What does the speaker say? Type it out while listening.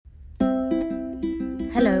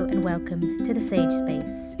Hello and welcome to the Sage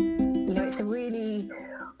Space. It's a really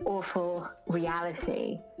awful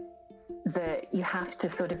reality that you have to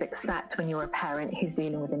sort of accept when you're a parent who's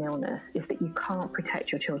dealing with an illness, is that you can't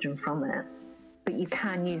protect your children from it, but you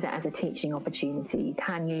can use it as a teaching opportunity. You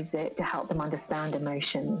can use it to help them understand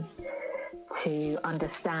emotions, to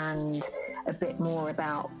understand a bit more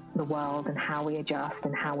about the world and how we adjust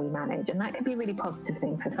and how we manage. And that can be a really positive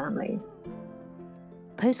thing for families.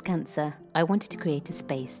 Post-cancer, I wanted to create a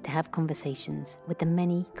space to have conversations with the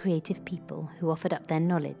many creative people who offered up their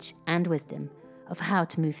knowledge and wisdom of how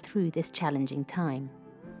to move through this challenging time.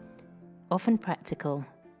 Often practical,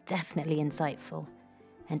 definitely insightful,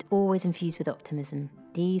 and always infused with optimism,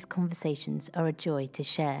 these conversations are a joy to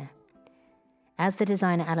share. As the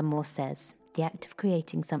designer Alan Moore says, the act of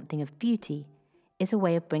creating something of beauty is a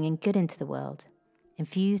way of bringing good into the world.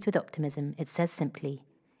 Infused with optimism, it says simply,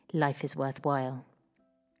 life is worthwhile.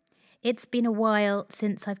 It's been a while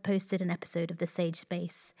since I've posted an episode of The Sage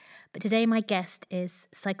Space, but today my guest is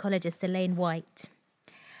psychologist Elaine White.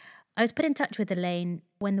 I was put in touch with Elaine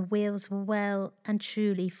when the wheels were well and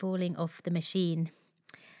truly falling off the machine.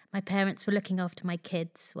 My parents were looking after my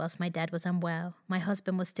kids whilst my dad was unwell. My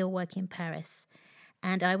husband was still working in Paris,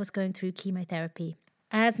 and I was going through chemotherapy.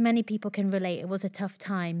 As many people can relate, it was a tough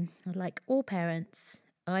time. Like all parents,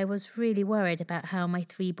 I was really worried about how my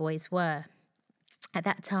 3 boys were. At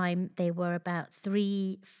that time, they were about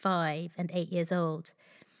 3, 5, and 8 years old.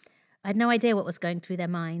 I had no idea what was going through their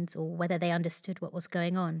minds or whether they understood what was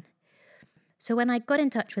going on. So when I got in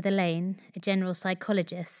touch with Elaine, a general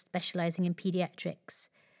psychologist specialising in paediatrics,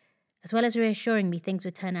 as well as reassuring me things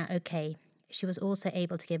would turn out okay, she was also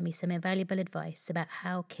able to give me some invaluable advice about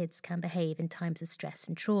how kids can behave in times of stress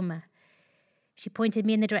and trauma. She pointed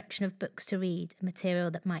me in the direction of books to read and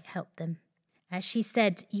material that might help them. As she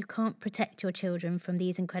said, you can't protect your children from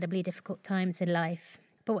these incredibly difficult times in life.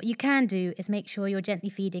 But what you can do is make sure you're gently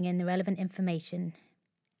feeding in the relevant information.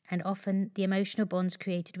 And often, the emotional bonds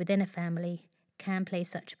created within a family can play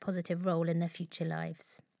such a positive role in their future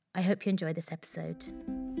lives. I hope you enjoy this episode.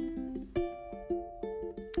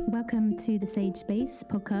 Welcome to the Sage Space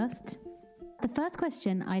podcast. The first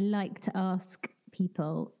question I like to ask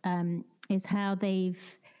people is how they've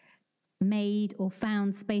made or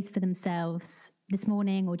found space for themselves this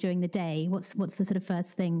morning or during the day. What's the sort of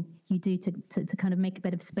first thing you do to kind of make a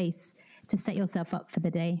bit of space to set yourself up for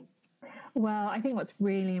the day? Well, I think what's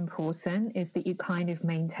really important is that you kind of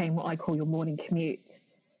maintain what I call your morning commute.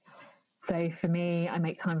 So for me, I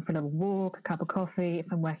make time for a little walk, a cup of coffee. If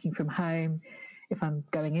I'm working from home, if I'm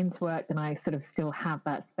going into work, then I sort of still have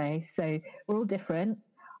that space. So we're all different.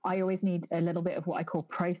 I always need a little bit of what I call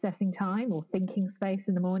processing time or thinking space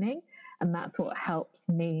in the morning. And that's what helps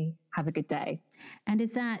me have a good day. And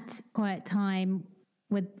is that quiet time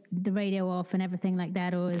with the radio off and everything like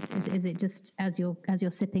that, or is it just as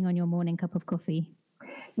you're sipping on your morning cup of coffee?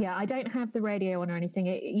 Yeah, I don't have the radio on or anything.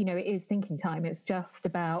 It is thinking time. It's just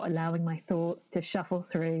about allowing my thoughts to shuffle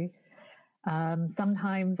through.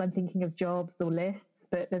 Sometimes I'm thinking of jobs or lists,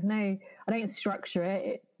 but I don't structure it.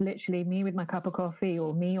 It's literally me with my cup of coffee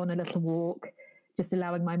or me on a little walk, just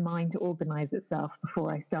allowing my mind to organise itself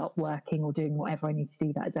before I start working or doing whatever I need to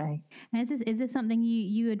do that day. And is this something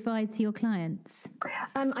you advise to your clients?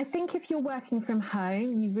 I think if you're working from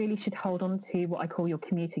home, you really should hold on to what I call your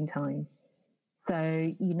commuting time.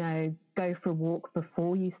 So, go for a walk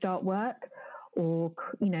before you start work, or,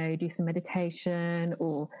 do some meditation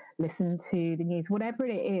or listen to the news, whatever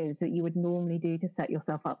it is that you would normally do to set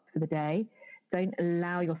yourself up for the day. Don't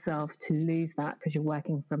allow yourself to lose that because you're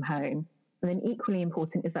working from home. And then equally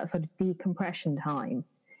important is that sort of decompression time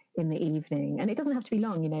in the evening. And it doesn't have to be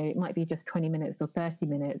long, it might be just 20 minutes or 30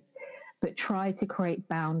 minutes, but try to create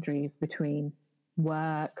boundaries between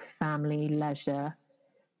work, family, leisure,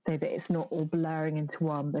 so that it's not all blurring into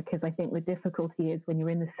one. Because I think the difficulty is when you're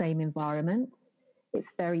in the same environment, it's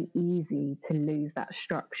very easy to lose that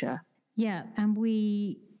structure. Yeah, and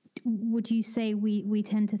would you say we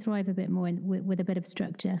tend to thrive a bit more with a bit of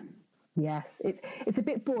structure? Yes, it's a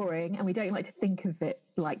bit boring and we don't like to think of it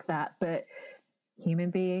like that, but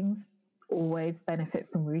human beings always benefit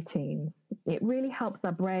from routine. It really helps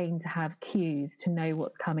our brain to have cues to know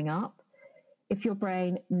what's coming up. If your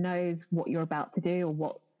brain knows what you're about to do or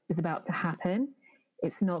what is about to happen,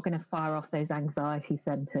 it's not going to fire off those anxiety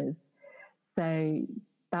centers. So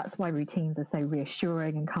that's why routines are so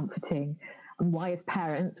reassuring and comforting, and why as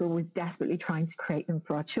parents we're always desperately trying to create them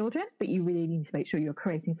for our children, but you really need to make sure you're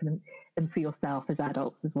creating for them and for yourself as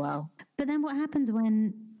adults as well. But then what happens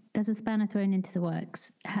when there's a spanner thrown into the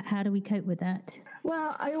works? How do we cope with that?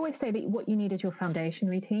 Well, I always say that what you need is your foundation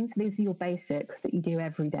routine. So these are your basics that you do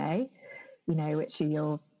every day. which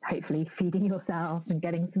you're hopefully feeding yourself and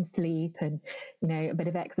getting some sleep and, a bit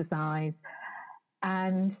of exercise.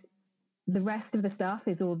 And the rest of the stuff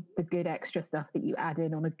is all the good extra stuff that you add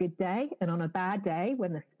in on a good day. And on a bad day,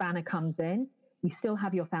 when the spanner comes in, you still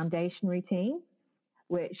have your foundation routine,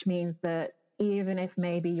 which means that even if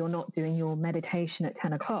maybe you're not doing your meditation at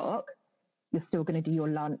 10 o'clock, you're still going to do your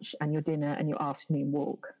lunch and your dinner and your afternoon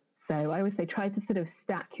walk. So I always say try to sort of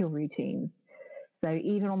stack your routines. So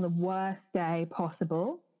even on the worst day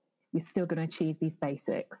possible, you're still going to achieve these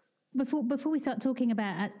basics. Before we start talking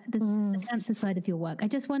about the cancer side of your work, I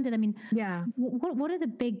just wondered, what are the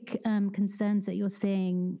big concerns that you're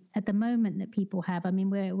seeing at the moment that people have? I mean,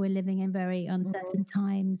 we're living in very uncertain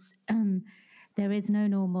times. There is no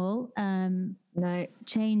normal. No.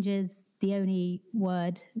 Change is the only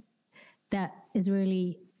word that is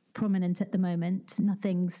really prominent at the moment.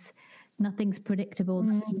 Nothing's predictable.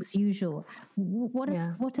 Nothing's usual. What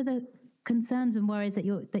are the concerns and worries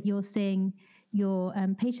that you're seeing your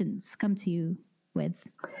patients come to you with?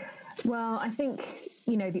 Well, I think,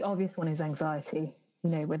 the obvious one is anxiety,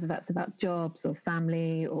 whether that's about jobs or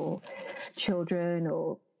family or children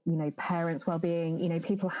or, parents' well-being.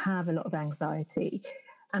 People have a lot of anxiety.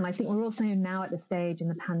 And I think we're also now at the stage in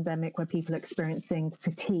the pandemic where people are experiencing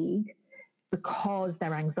fatigue because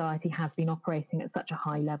their anxiety has been operating at such a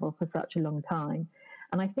high level for such a long time.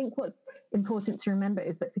 And I think what's important to remember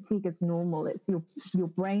is that fatigue is normal. It's your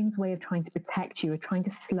brain's way of trying to protect you, or trying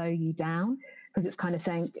to slow you down, because it's kind of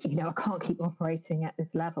saying, I can't keep operating at this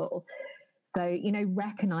level. So,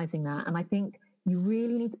 recognizing that. And I think you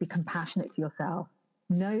really need to be compassionate to yourself.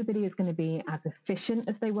 Nobody is going to be as efficient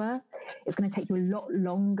as they were. It's going to take you a lot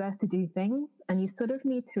longer to do things. And you sort of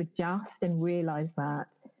need to adjust and realize that.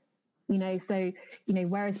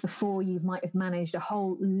 Whereas before you might have managed a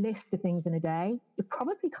whole list of things in a day, you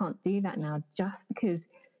probably can't do that now, just because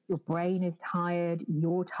your brain is tired,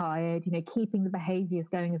 you're tired, keeping the behaviors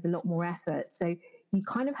going is a lot more effort. So you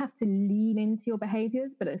kind of have to lean into your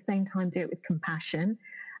behaviors, but at the same time do it with compassion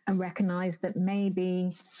and recognize that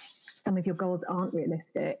maybe some of your goals aren't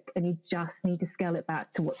realistic and you just need to scale it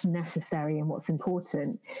back to what's necessary and what's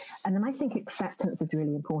important. And then I think acceptance is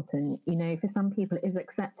really important. For some people it is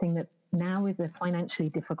accepting that now is a financially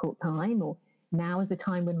difficult time, or now is a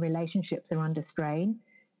time when relationships are under strain.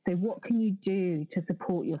 So what can you do to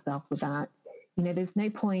support yourself with that? There's no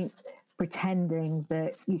point pretending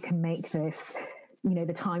that you can make this,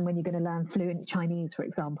 the time when you're going to learn fluent Chinese, for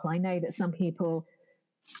example. I know that some people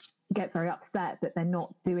get very upset that they're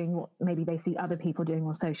not doing what maybe they see other people doing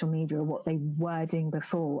on social media or what they were doing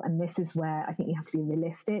before. And this is where I think you have to be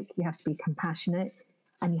realistic, you have to be compassionate,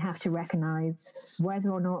 and you have to recognize whether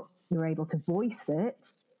or not you're able to voice it,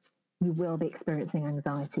 you will be experiencing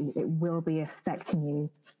anxiety. It will be affecting you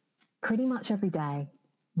pretty much every day.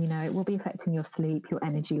 It will be affecting your sleep, your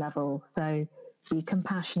energy level. So be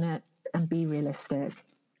compassionate and be realistic.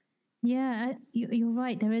 Yeah, you're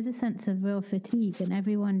right. There is a sense of real fatigue, and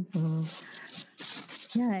everyone.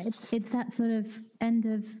 Yeah, it's that sort of end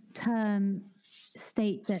of term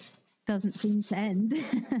state that doesn't seem to end.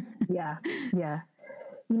 Yeah.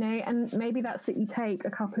 And maybe that's that you take a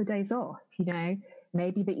couple of days off.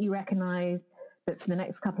 Maybe that you recognise that for the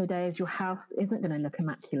next couple of days your house isn't going to look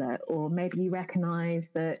immaculate, or maybe you recognise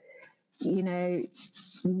that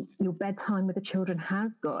your bedtime with the children has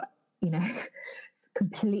got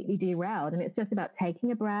completely derailed, and it's just about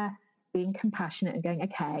taking a breath, being compassionate and going,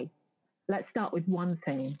 okay, let's start with one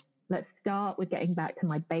thing. Let's start with getting back to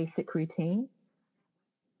my basic routine,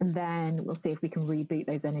 and then we'll see if we can reboot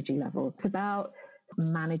those energy levels. It's about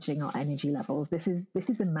managing our energy levels. This is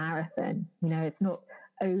a marathon. It's not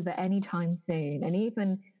over anytime soon. And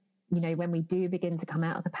even, when we do begin to come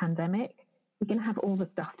out of the pandemic, we're going to have all the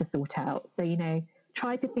stuff to sort out. So,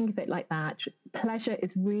 try to think of it like that. Pleasure is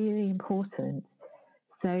really important.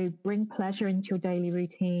 So bring pleasure into your daily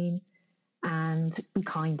routine and be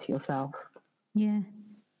kind to yourself. Yeah.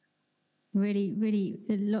 Really, really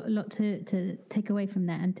a lot to take away from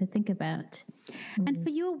that and to think about. And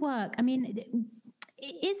for your work,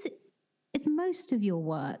 is most of your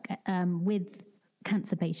work with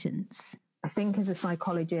cancer patients? I think as a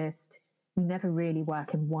psychologist, you never really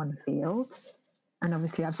work in one field. And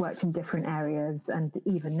obviously I've worked in different areas, and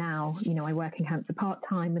even now, I work in cancer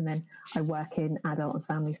part-time, and then I work in adult and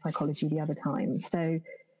family psychology the other time. So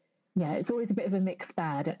yeah, it's always a bit of a mixed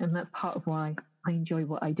bag, and that's part of why I enjoy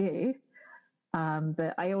what I do.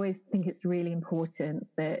 But I always think it's really important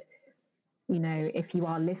that, if you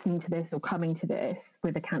are listening to this or coming to this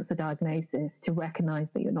with a cancer diagnosis, to recognize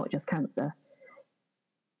that you're not just cancer.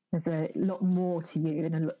 There's a lot more to you,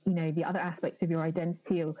 and the other aspects of your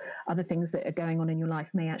identity or other things that are going on in your life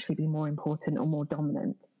may actually be more important or more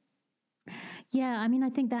dominant. Yeah, I mean, I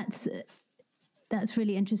think that's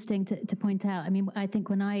really interesting to point out. I mean, I think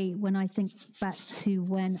when I think back to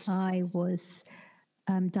when I was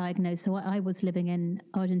diagnosed, so I was living in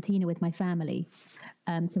Argentina with my family,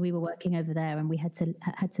 so we were working over there, and we had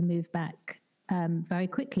to move back very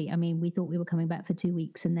quickly. I mean, we thought we were coming back for 2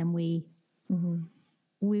 weeks, and then we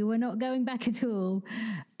were not going back at all.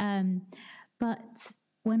 But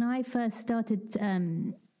when I first started,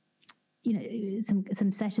 some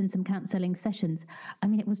sessions, some counselling sessions, I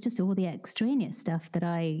mean, it was just all the extraneous stuff that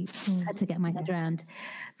I had to get my head around.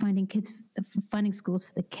 Finding schools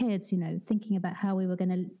for the kids, thinking about how we were going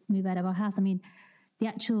to move out of our house. I mean, the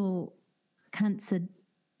actual cancer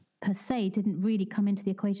per se didn't really come into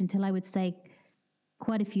the equation till I would say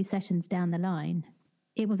quite a few sessions down the line.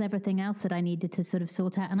 It was everything else that I needed to sort of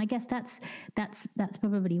sort out. And I guess that's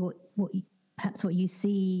probably what you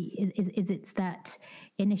see is it's that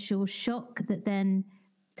initial shock that then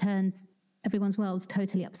turns everyone's worlds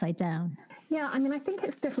totally upside down. Yeah, I mean, I think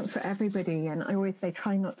it's different for everybody. And I always say,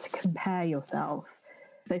 try not to compare yourself.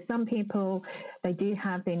 So some people, they do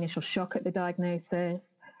have the initial shock at the diagnosis.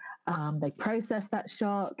 They process that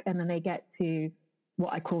shock, and then they get to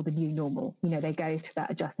what I call the new normal. They go through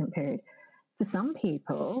that adjustment period. For some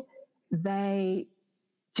people, they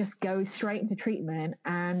just go straight into treatment,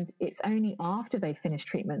 and it's only after they finish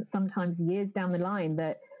treatment, sometimes years down the line,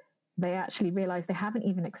 that they actually realize they haven't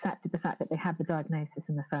even accepted the fact that they had the diagnosis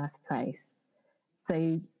in the first place.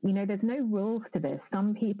 So, there's no rules to this.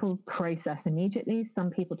 Some people process immediately,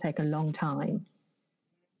 some people take a long time,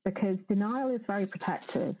 because denial is very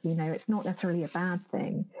protective. It's not necessarily a bad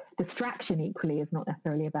thing. Distraction equally is not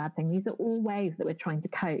necessarily a bad thing. These are all ways that we're trying to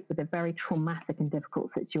cope with a very traumatic and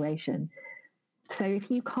difficult situation. So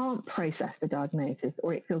if you can't process the diagnosis,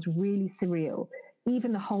 or it feels really surreal,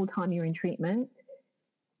 even the whole time you're in treatment,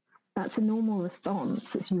 that's a normal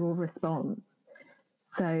response. It's your response.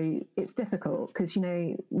 So it's difficult because,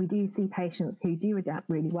 we do see patients who do adapt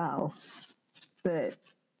really well, but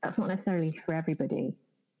that's not necessarily for everybody.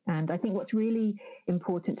 And I think what's really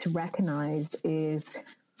important to recognize is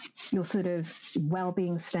your sort of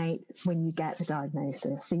well-being state when you get the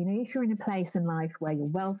diagnosis. So, if you're in a place in life where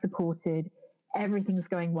you're well supported, everything's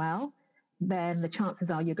going well, then the chances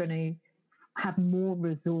are you're going to have more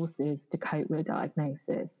resources to cope with a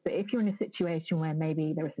diagnosis. But if you're in a situation where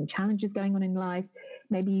maybe there are some challenges going on in life,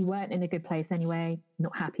 maybe you weren't in a good place anyway,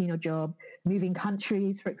 not happy in your job, moving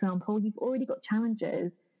countries, for example, you've already got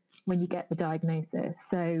challenges when you get the diagnosis.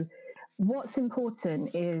 So what's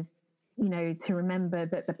important is, to remember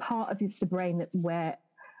that the part of the brain that we're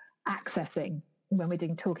accessing when we're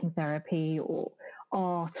doing talking therapy or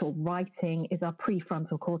art or writing is our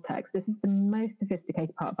prefrontal cortex. This is the most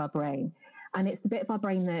sophisticated part of our brain. And it's the bit of our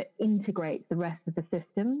brain that integrates the rest of the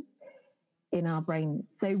systems in our brain.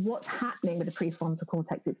 So what's happening with the prefrontal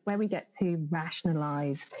cortex? It's where we get to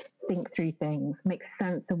rationalize, think through things, make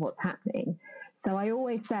sense of what's happening. So I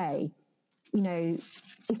always say,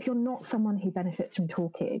 if you're not someone who benefits from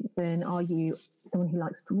talking, then are you someone who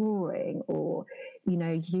likes drawing or,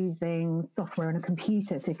 using software on a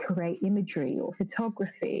computer to create imagery or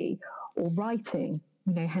photography or writing,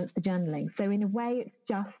 hence the journaling. So in a way, it's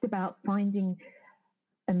just about finding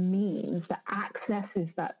a means that accesses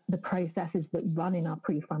the processes that run in our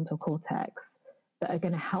prefrontal cortex that are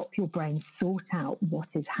going to help your brain sort out what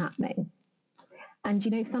is happening. And,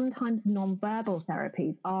 sometimes non-verbal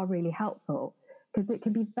therapies are really helpful because it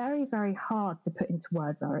can be very, very hard to put into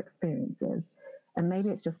words our experiences. And maybe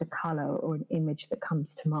it's just a color or an image that comes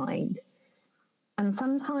to mind. And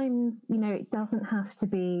sometimes, it doesn't have to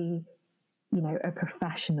be, a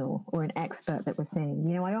professional or an expert that we're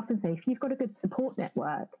seeing. I often say if you've got a good support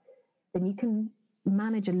network, then you can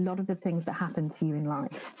manage a lot of the things that happen to you in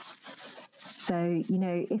life. So,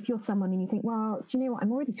 if you're someone and you think, well, do you know what?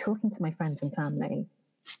 I'm already talking to my friends and family.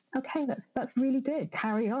 Okay, that's really good.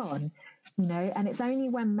 Carry on, and it's only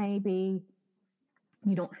when maybe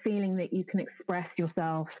you're not feeling that you can express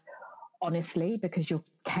yourself honestly because you're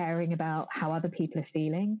caring about how other people are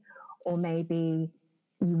feeling, or maybe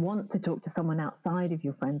you want to talk to someone outside of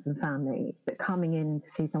your friends and family, but coming in to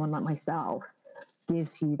see someone like myself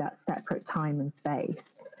gives you that separate time and space.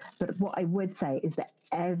 But what I would say is that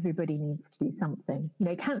everybody needs to do something.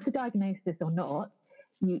 Cancer diagnosis or not,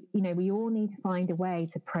 we all need to find a way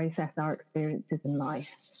to process our experiences in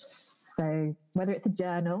life. So whether it's a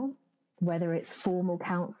journal, whether it's formal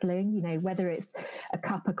counselling, whether it's a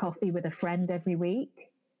cup of coffee with a friend every week,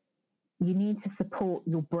 you need to support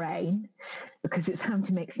your brain because it's having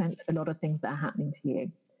to make sense of a lot of things that are happening to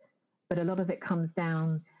you. But a lot of it comes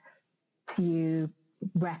down to you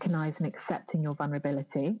recognizing and accepting your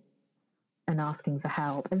vulnerability and asking for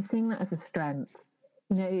help and seeing that as a strength.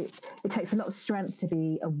 You know, it takes a lot of strength to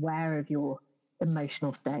be aware of your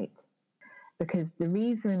emotional state, because the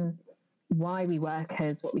reason why we work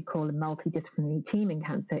as what we call a multidisciplinary team in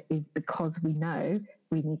cancer is because we know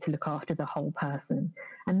we need to look after the whole person,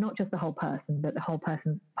 and not just the whole person, but the whole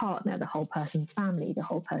person's partner, the whole person's family, the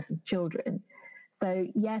whole person's children. So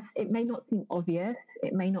yes, it may not seem obvious,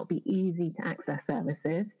 it may not be easy to access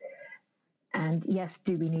services, and yes,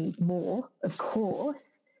 do we need more? Of course,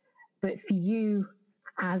 but for you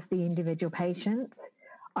as the individual patient,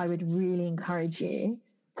 I would really encourage you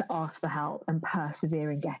to ask for help and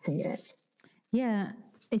persevere in getting it. Yeah,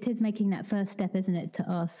 it is making that first step, isn't it, to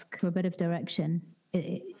ask for a bit of direction.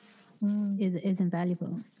 It is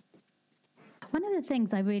invaluable. One of the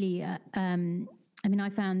things I really, I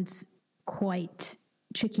found quite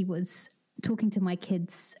tricky was talking to my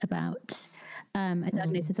kids about a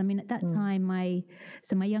diagnosis. I mean, at that time, my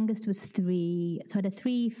youngest was 3, so I had a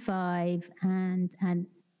 3, 5, and an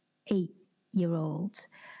 8-year-old.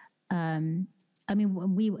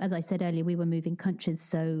 We, as I said earlier, we were moving countries,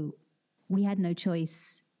 so we had no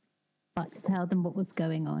choice but to tell them what was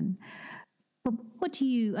going on. But what do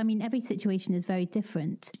you, every situation is very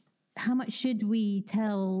different. How much should we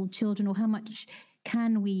tell children, or how much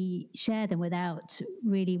can we share them without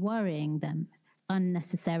really worrying them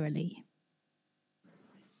unnecessarily?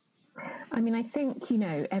 I think,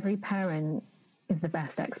 every parent is the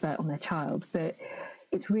best expert on their child, but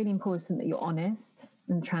it's really important that you're honest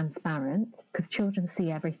and transparent, because children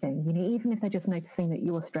see everything. Even if they're just noticing that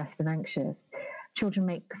you're stressed and anxious, children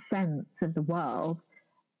make sense of the world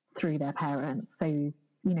through their parents. So,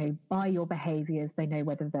 by your behaviours, they know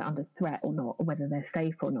whether they're under threat or not, or whether they're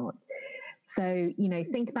safe or not. So,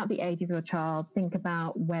 think about the age of your child, think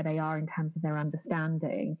about where they are in terms of their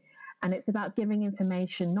understanding. And it's about giving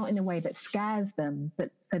information, not in a way that scares them, but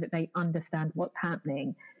so that they understand what's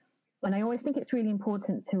happening. And I always think it's really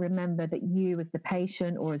important to remember that you as the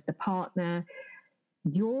patient or as the partner,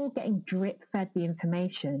 you're getting drip fed the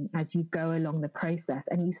information as you go along the process.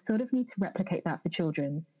 And you sort of need to replicate that for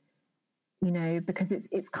children, because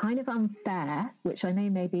it's kind of unfair, which I know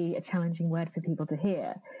may be a challenging word for people to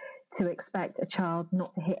hear, to expect a child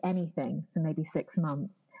not to hear anything for maybe 6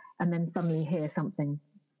 months and then suddenly hear something.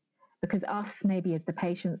 Because us, maybe as the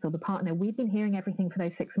patients or the partner, we've been hearing everything for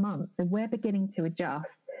those 6 months. So we're beginning to adjust.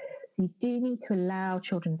 So you do need to allow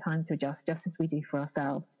children time to adjust, just as we do for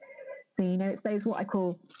ourselves. So, it's those what I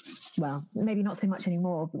call, well, maybe not so much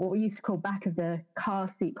anymore, but what we used to call back of the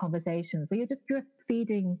car seat conversations, where you're just drip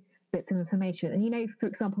feeding bits of information. And, for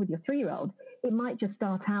example, with your 3-year-old, it might just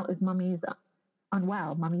start out as mummy's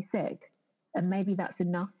unwell, mummy's sick. And maybe that's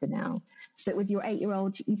enough for now. But with your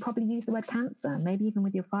 8-year-old, you probably use the word cancer, maybe even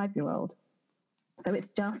with your 5-year-old. So it's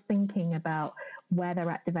just thinking about where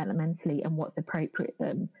they're at developmentally and what's appropriate for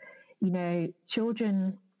them.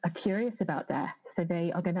 Children are curious about death, so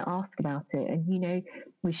they are going to ask about it. And,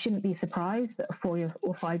 we shouldn't be surprised that a 4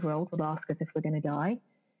 or 5-year-old will ask us if we're going to die.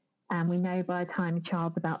 And we know by the time a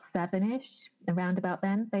child's about 7-ish, around about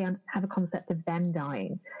then, they have a concept of them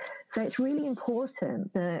dying. So it's really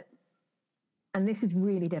important that, and this is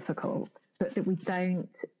really difficult, but that we don't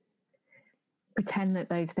pretend that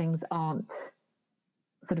those things aren't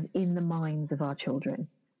sort of in the minds of our children,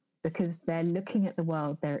 because they're looking at the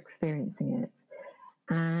world, they're experiencing it,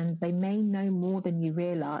 and they may know more than you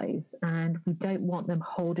realize, and we don't want them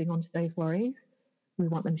holding on to those worries. We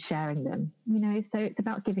want them sharing them, so it's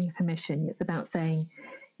about giving permission. It's about saying,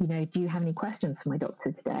 do you have any questions for my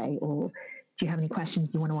doctor today? Or do you have any questions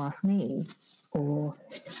you want to ask me? Or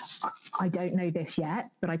I don't know this yet,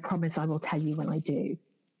 but I promise I will tell you when I do.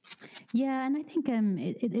 Yeah, and I think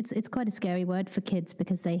it's quite a scary word for kids,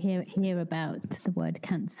 because they hear about the word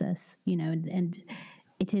cancer, and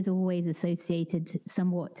it is always associated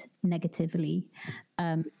somewhat negatively,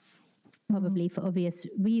 probably for obvious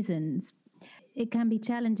reasons. It can be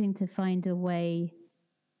challenging to find a way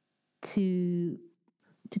to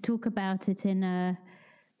talk about it in a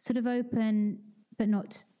sort of open but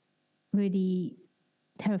not really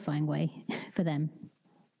terrifying way for them.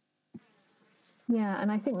 Yeah, and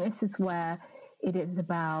I think this is where it is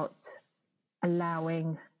about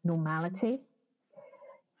allowing normality.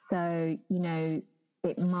 So,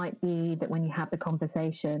 it might be that when you have the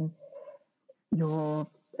conversation, your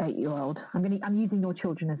 8-year-old, I'm using your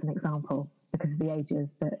children as an example because of the ages,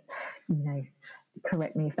 but,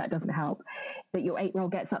 correct me if that doesn't help, that your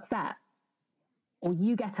 8-year-old gets upset, or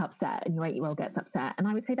you get upset and your 8-year-old gets upset. And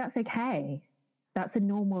I would say that's okay. That's a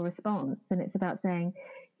normal response. And it's about saying,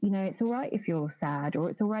 it's all right if you're sad, or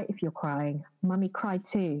it's all right if you're crying. Mummy cried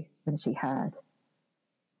too when she heard.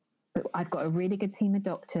 But I've got a really good team of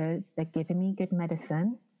doctors. They're giving me good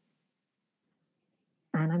medicine.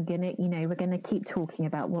 And we're going to keep talking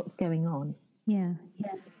about what's going on. Yeah.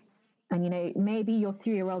 And, maybe your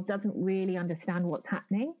 3-year-old doesn't really understand what's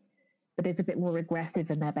happening, but is a bit more aggressive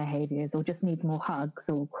in their behaviors, or just needs more hugs,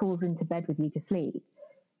 or crawls into bed with you to sleep.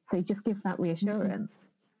 So just give that reassurance.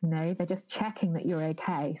 They're just checking that you're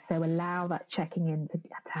okay. So allow that checking in to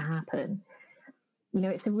happen.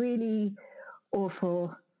 It's a really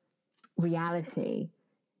awful reality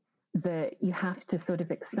that you have to sort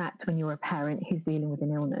of accept when you're a parent who's dealing with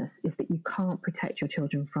an illness, is that you can't protect your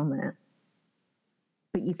children from it.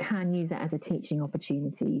 But you can use it as a teaching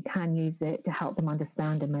opportunity. You can use it to help them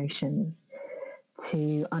understand emotions,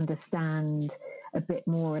 to understand a bit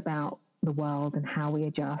more about the world and how we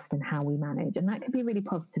adjust and how we manage. And that could be a really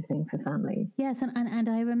positive thing for families. Yes, and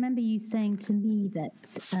I remember you saying to me that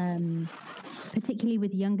particularly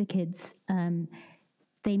with younger kids,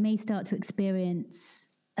 they may start to experience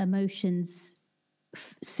emotions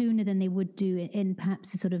sooner than they would do in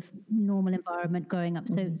perhaps a sort of normal environment growing up.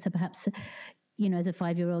 So perhaps, as a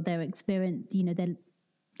 5-year-old, their experience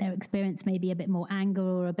may be a bit more anger,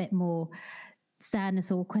 or a bit more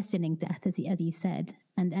sadness, or questioning death, as you said,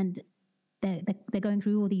 and they're going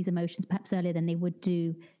through all these emotions perhaps earlier than they would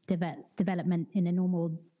do development in a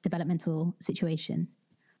normal developmental situation.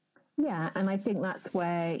 Yeah, and I think that's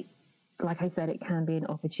where, like I said, it can be an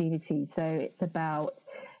opportunity. So it's about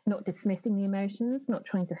not dismissing the emotions, not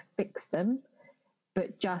trying to fix them,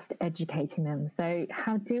 but just educating them. So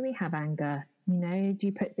how do we have anger? Do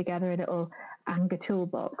you put together a little anger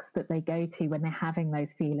toolbox that they go to when they're having those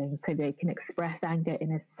feelings, so they can express anger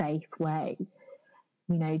in a safe way?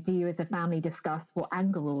 Do you as a family discuss what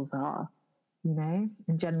anger rules are? And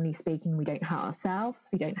generally speaking, we don't hurt ourselves,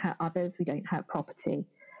 we don't hurt others, we don't hurt property.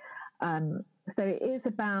 So it is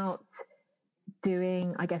about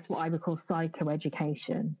doing, I guess, what I would call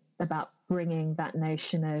psychoeducation, about bringing that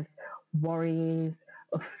notion of worries,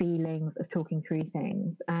 of feelings, of talking through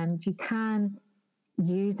things. And you can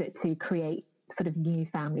use it to create sort of new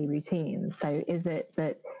family routines. So is it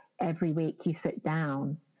that every week you sit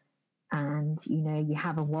down and, you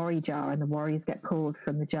have a worry jar, and the worries get pulled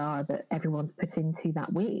from the jar that everyone's put into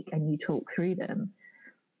that week, and you talk through them?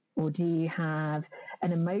 Or do you have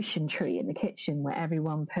an emotion tree in the kitchen where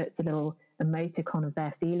everyone puts a little emoticon of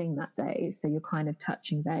their feeling that day, so you're kind of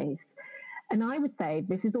touching base? And I would say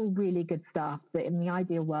this is all really good stuff that in the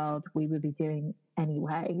ideal world we would be doing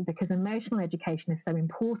anyway, because emotional education is so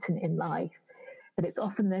important in life that it's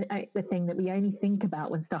often the thing that we only think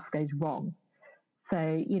about when stuff goes wrong.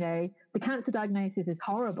 So, the cancer diagnosis is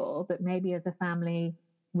horrible, but maybe as a family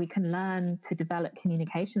we can learn to develop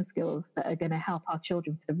communication skills that are going to help our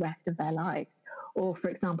children for the rest of their lives. Or, for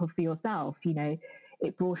example, for yourself,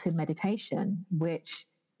 it brought in meditation, which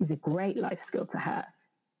is a great life skill to have.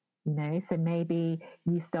 So maybe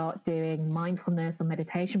you start doing mindfulness or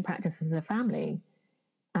meditation practices as a family,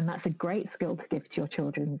 and that's a great skill to give to your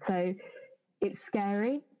children. So it's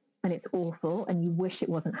scary and it's awful, and you wish it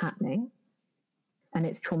wasn't happening, and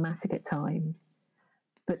it's traumatic at times.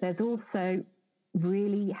 But there's also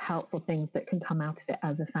really helpful things that can come out of it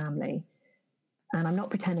as a family. And I'm not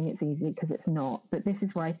pretending it's easy, because it's not. But this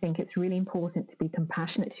is where I think it's really important to be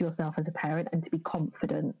compassionate to yourself as a parent, and to be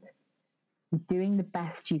confident. You're doing the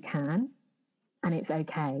best you can, and it's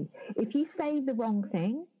okay. If you say the wrong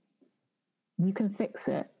thing, you can fix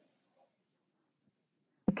it.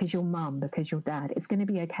 Because you're mum, because you're dad, it's going to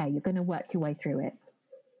be okay. You're going to work your way through it.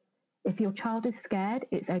 If your child is scared,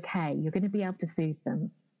 it's okay. You're going to be able to soothe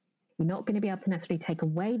them. You're not going to be able to necessarily take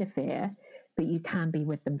away the fear, but you can be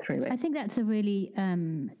with them through it. I think that's a really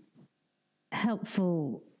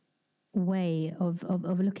helpful way of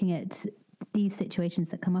looking at these situations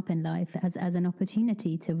that come up in life as an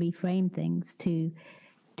opportunity to reframe things, to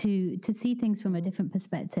see things from a different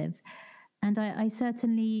perspective. And I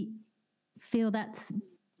certainly feel that's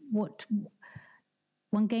what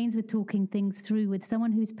one gains with talking things through with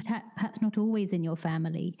someone who's perhaps not always in your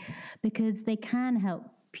family, because they can help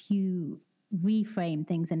you reframe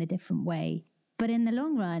things in a different way. But in the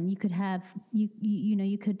long run, you could have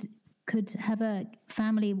you could have a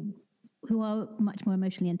family who are much more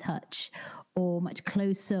emotionally in touch, or much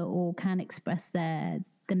closer, or can express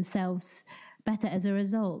themselves better as a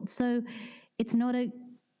result. So it's not a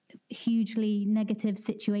hugely negative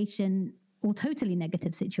situation, or totally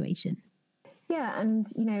negative situation. Yeah, and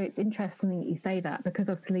it's interesting that you say that, because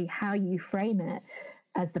obviously how you frame it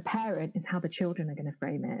as the parent is how the children are going to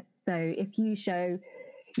frame it. So if you show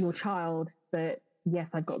your child that, yes,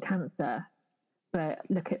 I've got cancer, but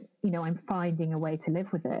look at, I'm finding a way to live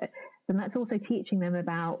with it. And that's also teaching them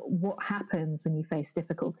about what happens when you face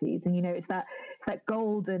difficulties. And, it's that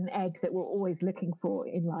golden egg that we're always looking for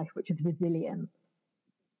in life, which is resilience.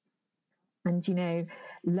 And,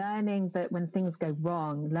 learning that when things go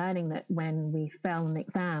wrong, learning that when we fail an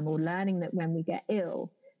exam, or learning that when we get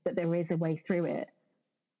ill, that there is a way through it.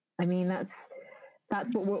 I mean, that's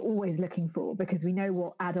what we're always looking for, because we know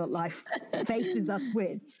what adult life faces us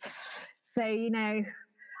with. So,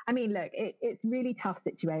 I mean, look, it's a really tough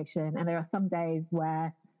situation. And there are some days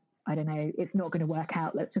where, I don't know, it's not going to work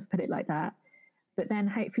out. Let's just put it like that. But then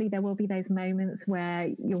hopefully there will be those moments where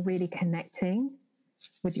you're really connecting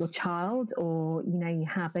with your child, or, you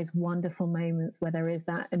have those wonderful moments where there is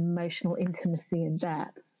that emotional intimacy and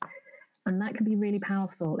depth. And that can be really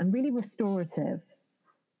powerful and really restorative.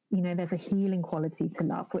 There's a healing quality to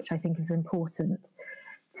love, which I think is important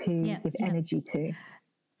to give energy to.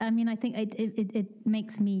 I mean, I think it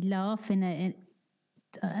makes me laugh in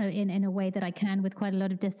a way that I can with quite a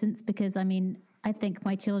lot of distance, because, I mean, I think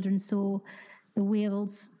my children saw the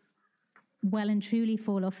wheels well and truly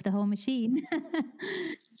fall off the whole machine.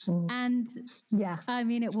 And I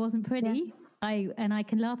mean, it wasn't pretty. I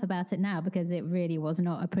can laugh about it now, because it really was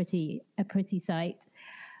not a pretty sight.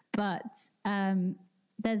 But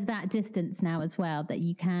there's that distance now as well that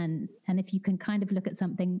you can, and if you can kind of look at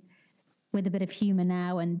something with a bit of humor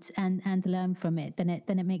now and learn from it, then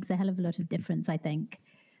it makes a hell of a lot of difference, I think.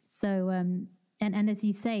 So and as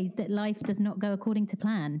you say, that life does not go according to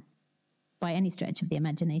plan by any stretch of the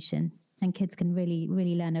imagination, and kids can really,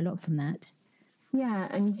 really learn a lot from that. Yeah,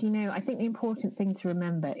 and I think the important thing to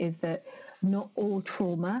remember is that not all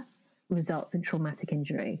trauma results in traumatic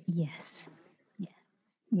injury. Yes.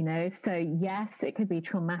 So yes, it could be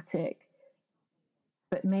traumatic,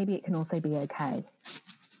 but maybe it can also be okay.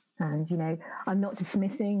 And, I'm not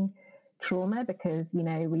dismissing trauma, because,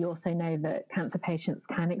 we also know that cancer patients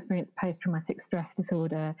can experience post-traumatic stress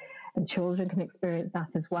disorder, and children can experience that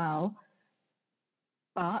as well.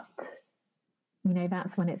 But,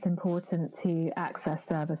 that's when it's important to access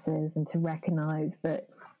services and to recognize that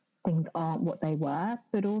things aren't what they were,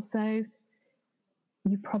 but also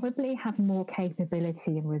you probably have more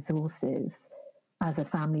capability and resources as a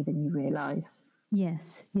family than you realize. Yes,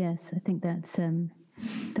 I think that's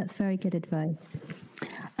very good advice.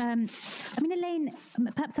 I mean, Elaine,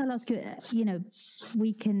 perhaps I'll ask you,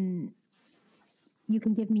 you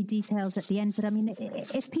can give me details at the end, but I mean,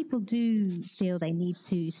 if people do feel they need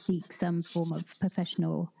to seek some form of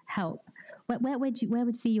professional help, where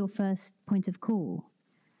would be your first point of call?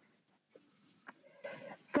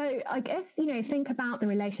 So I guess, think about the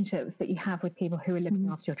relationships that you have with people who are looking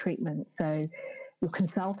after your treatment. So your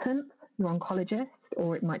consultant, your oncologist,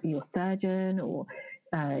 or it might be your surgeon, or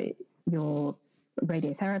your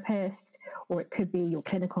radiotherapist, or it could be your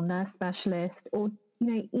clinical nurse specialist, or,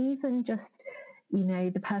 even just,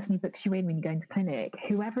 the person who books you in when you go into clinic.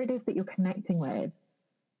 Whoever it is that you're connecting with,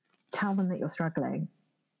 tell them that you're struggling.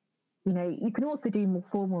 You can also do more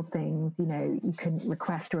formal things. You can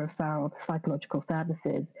request a referral to psychological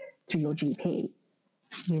services through your GP,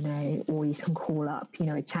 or you can call up,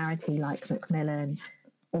 a charity like Macmillan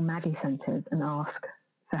or Maggie Centres and ask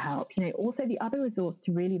for help. Also the other resource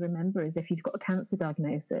to really remember is if you've got a cancer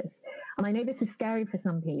diagnosis. And I know this is scary for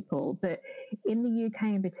some people, but in the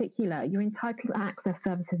UK in particular, you're entitled to access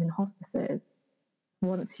services in hospices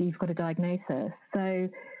once you've got a diagnosis. So,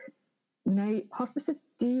 hospices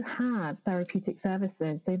do have therapeutic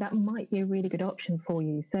services, so that might be a really good option for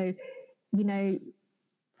you. So,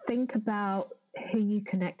 think about who you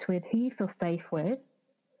connect with, who you feel safe with,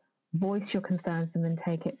 voice your concerns, and then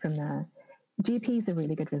take it from there. GPs are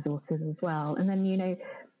really good resources as well. And then,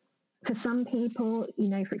 for some people,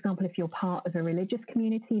 for example, if you're part of a religious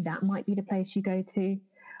community, that might be the place you go to.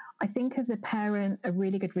 I think as a parent, a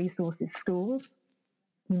really good resource is schools.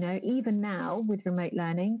 Even now with remote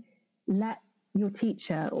learning, let your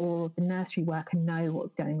teacher or the nursery worker know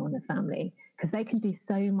what's going on in the family, because they can do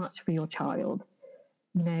so much for your child.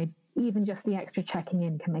 Even just the extra checking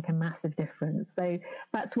in can make a massive difference. So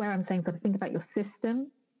that's where I'm saying, think about your system,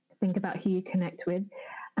 think about who you connect with,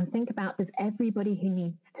 and think about, does everybody who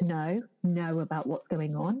needs to know about what's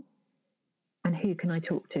going on, and who can I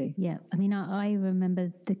talk to? Yeah, I mean, I remember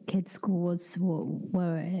the kids' schools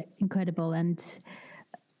were incredible, and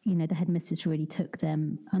the headmistress really took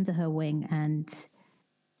them under her wing and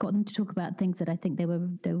got them to talk about things that I think they were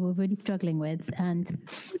really struggling with, and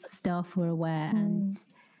the staff were aware. And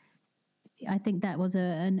I think that was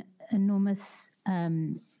an enormous,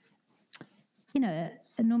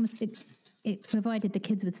 enormous. It provided the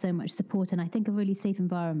kids with so much support, and I think a really safe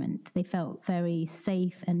environment. They felt very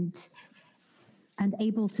safe, and and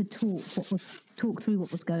able to talk through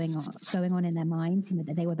what was going on in their minds.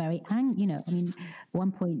 That they were very angry. At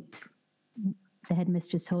one point, the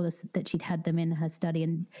headmistress told us that she'd had them in her study,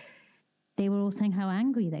 and they were all saying how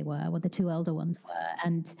angry they were. Well, the two elder ones were,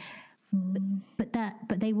 and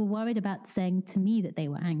but they were worried about saying to me that they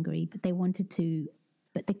were angry, but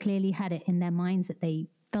they clearly had it in their minds that they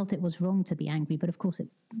felt it was wrong to be angry. But of course, it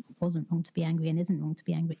wasn't wrong to be angry, and isn't wrong to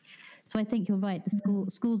be angry. So I think you're right.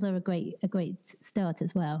 Schools are a great start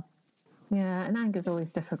as well. Yeah, and anger is always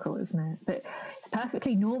difficult, isn't it? But it's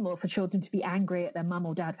perfectly normal for children to be angry at their mum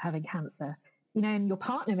or dad for having cancer. And your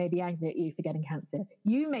partner may be angry at you for getting cancer.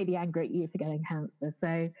 You may be angry at you for getting cancer.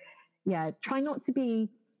 So, yeah, try not to be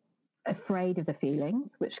afraid of the feelings,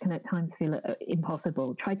 which can at times feel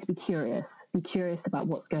impossible. Try to be curious. Be curious about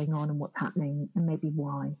what's going on and what's happening, and maybe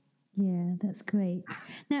why. Yeah, that's great.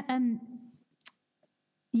 Now,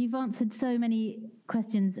 you've answered so many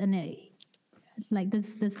questions, and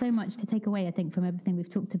there's so much to take away, I think, from everything we've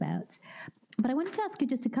talked about. But I wanted to ask you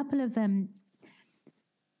just a couple of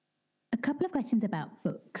questions about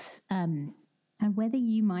books, and whether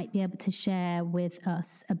you might be able to share with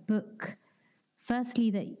us a book,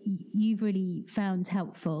 firstly, that you've really found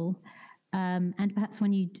helpful, and perhaps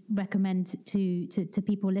one you'd recommend to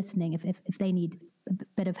people listening if they need a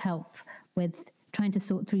bit of help with trying to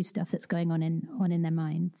sort through stuff that's going on in their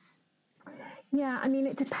minds. Yeah,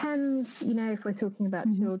 it depends, if we're talking about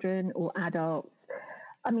children or adults.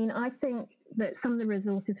 I think that some of the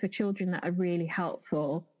resources for children that are really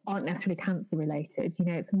helpful aren't necessarily cancer related.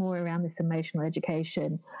 It's more around this emotional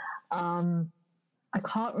education. I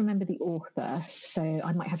can't remember the author, so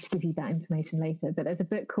I might have to give you that information later. But there's a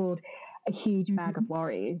book called A Huge Bag of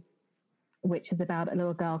Worries, which is about a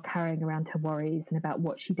little girl carrying around her worries and about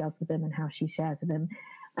what she does with them and how she shares with them.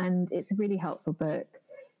 And it's a really helpful book.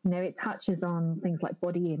 It touches on things like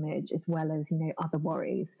body image as well as, other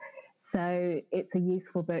worries. So it's a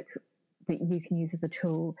useful book that you can use as a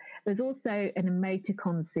tool. There's also an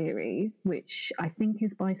emoticon series, which I think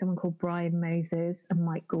is by someone called Brian Moses and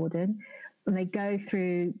Mike Gordon. And they go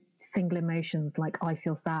through single emotions like I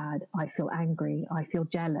feel sad, I feel angry, I feel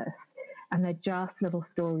jealous. And they're just little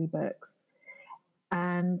storybooks.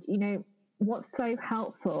 And, what's so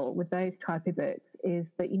helpful with those type of books is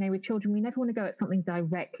that, with children, we never want to go at something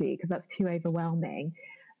directly because that's too overwhelming.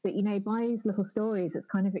 But, by these little stories, it's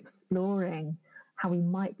kind of exploring how we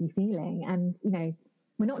might be feeling. And,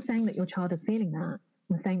 we're not saying that your child is feeling that.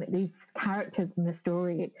 We're saying that these characters in the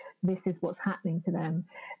story, this is what's happening to them.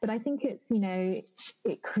 But I think it's,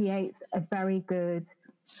 it creates a very good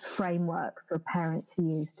framework for a parent to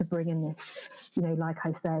use to bring in this, like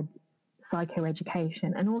I said,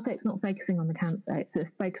 psychoeducation. And also it's not focusing on the cancer, it's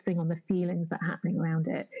focusing on the feelings that are happening around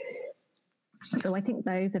it. So I think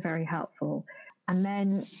those are very helpful. And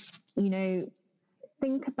then,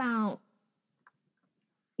 think about,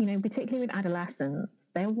 particularly with adolescents,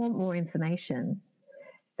 they'll want more information.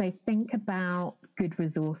 So think about good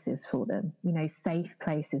resources for them, safe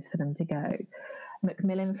places for them to go.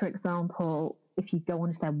 Macmillan, for example, if you go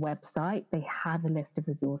onto their website, they have a list of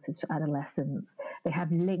resources for adolescents. They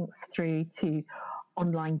have links through to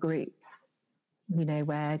online groups,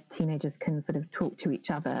 where teenagers can sort of talk to each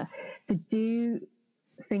other. So do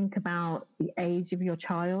think about the age of your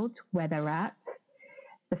child, where they're at,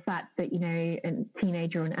 the fact that, a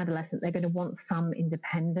teenager or an adolescent, they're going to want some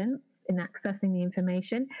independence in accessing the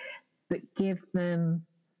information, but give them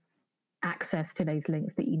access to those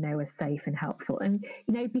links that are safe and helpful. And,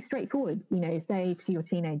 be straightforward, say to your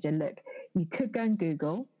teenager, look, you could go and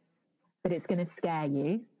Google, but it's going to scare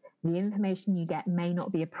you. The information you get may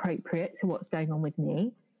not be appropriate to what's going on with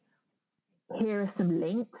me. Here are some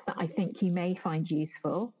links that I think you may find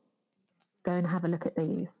useful. Go and have a look at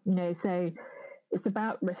these. So it's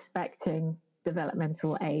about respecting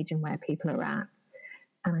developmental age and where people are at.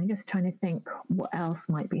 And I'm just trying to think what else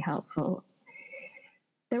might be helpful.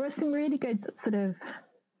 There are some really good sort of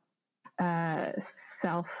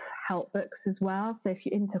self-help books as well. So if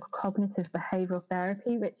you're into cognitive behavioral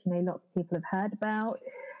therapy, which lots of people have heard about,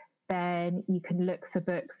 then you can look for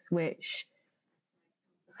books which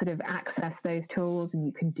sort of access those tools and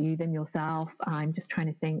you can do them yourself. I'm just trying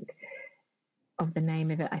to think of the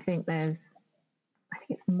name of it. I think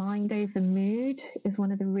it's Mind Over Mood is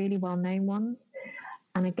one of the really well-known ones.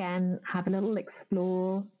 And again, have a little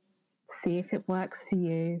explore, see if it works for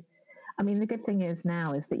you. The good thing is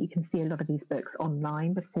now is that you can see a lot of these books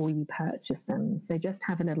online before you purchase them. So just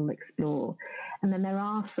have a little explore. And then there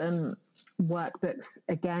are some workbooks,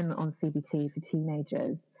 again, on CBT for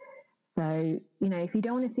teenagers. So, if you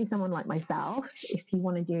don't want to see someone like myself, if you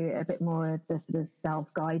want to do a bit more of the sort of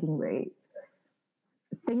self-guiding route,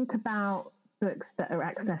 think about books that are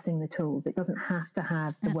accessing the tools. It doesn't have to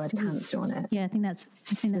have the word cancer on it. Yeah, I think that's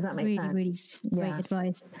really, sense? really great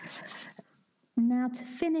advice. Now, to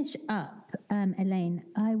finish up, Elaine,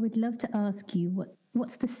 I would love to ask you,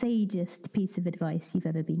 what's the sagest piece of advice you've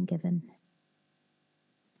ever been given?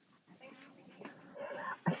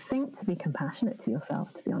 I think to be compassionate to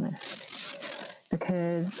yourself, to be honest,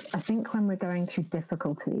 because I think when we're going through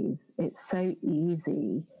difficulties, it's so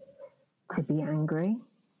easy to be angry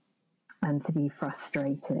and to be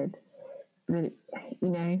frustrated. But,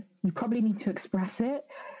 you probably need to express it,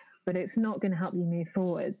 but it's not going to help you move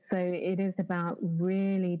forward. So it is about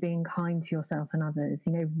really being kind to yourself and others,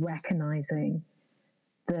 recognizing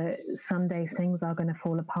that some days things are going to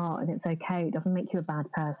fall apart, and it's okay. It doesn't make you a bad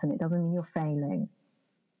person. It doesn't mean you're failing.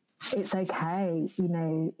 It's okay,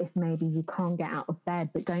 if maybe you can't get out of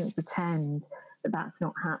bed, but don't pretend that that's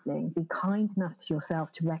not happening. Be kind enough to yourself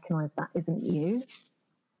to recognize that isn't you,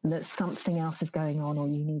 that something else is going on or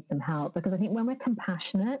you need some help. Because I think when we're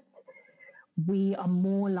compassionate, we are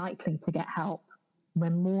more likely to get help.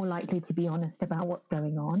 We're more likely to be honest about what's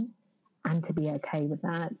going on and to be okay with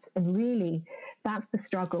that. And really, that's the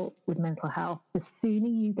struggle with mental health. The sooner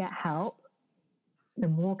you get help, the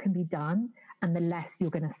more can be done and the less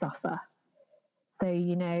you're going to suffer. So,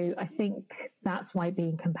 I think that's why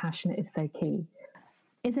being compassionate is so key.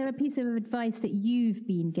 Is there a piece of advice that you've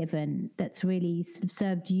been given that's really sort of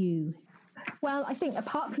served you? Well, I think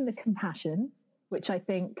apart from the compassion, which I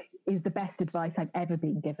think is the best advice I've ever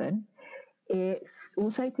been given, it's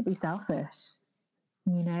also to be selfish,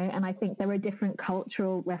 and I think there are different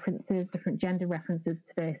cultural references, different gender references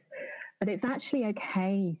to this, but it's actually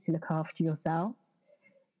okay to look after yourself.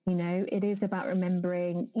 It is about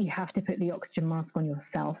remembering you have to put the oxygen mask on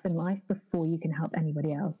yourself in life before you can help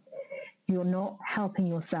anybody else. You're not helping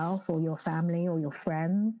yourself or your family or your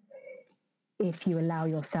friends if you allow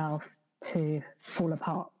yourself to fall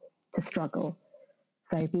apart, to struggle.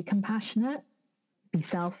 So be compassionate, be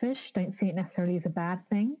selfish, don't see it necessarily as a bad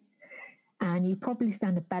thing, and you probably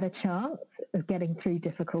stand a better chance of getting through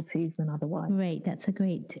difficulties than otherwise. Great, that's a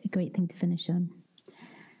great thing to finish on.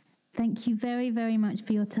 Thank you very, very much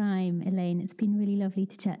for your time, Elaine. It's been really lovely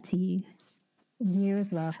to chat to you. You as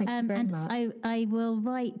well. Thank you very much. I will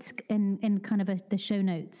write in kind of the show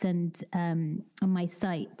notes and on my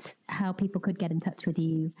site how people could get in touch with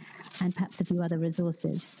you, and perhaps a few other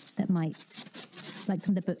resources that might, like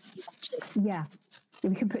some of the books you mentioned. Yeah,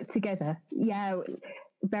 we can put together. Yeah,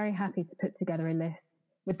 very happy to put together a list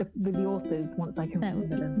with the authors once I can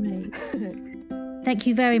remember them. Great. Thank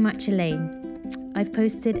you very much, Elaine. I've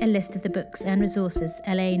posted a list of the books and resources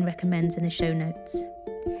Elaine recommends in the show notes.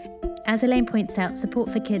 As Elaine points out, support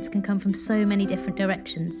for kids can come from so many different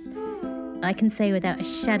directions. I can say without a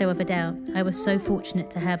shadow of a doubt, I was so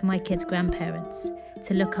fortunate to have my kids' grandparents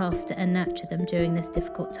to look after and nurture them during this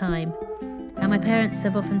difficult time. And my parents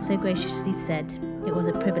have often so graciously said it was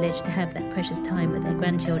a privilege to have that precious time with their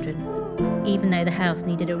grandchildren, even though the house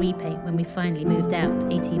needed a repaint when we finally moved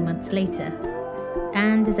out 18 months later.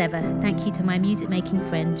 And as ever, thank you to my music-making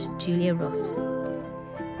friend, Julia Ross.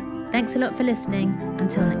 Thanks a lot for listening.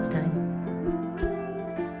 Until next time.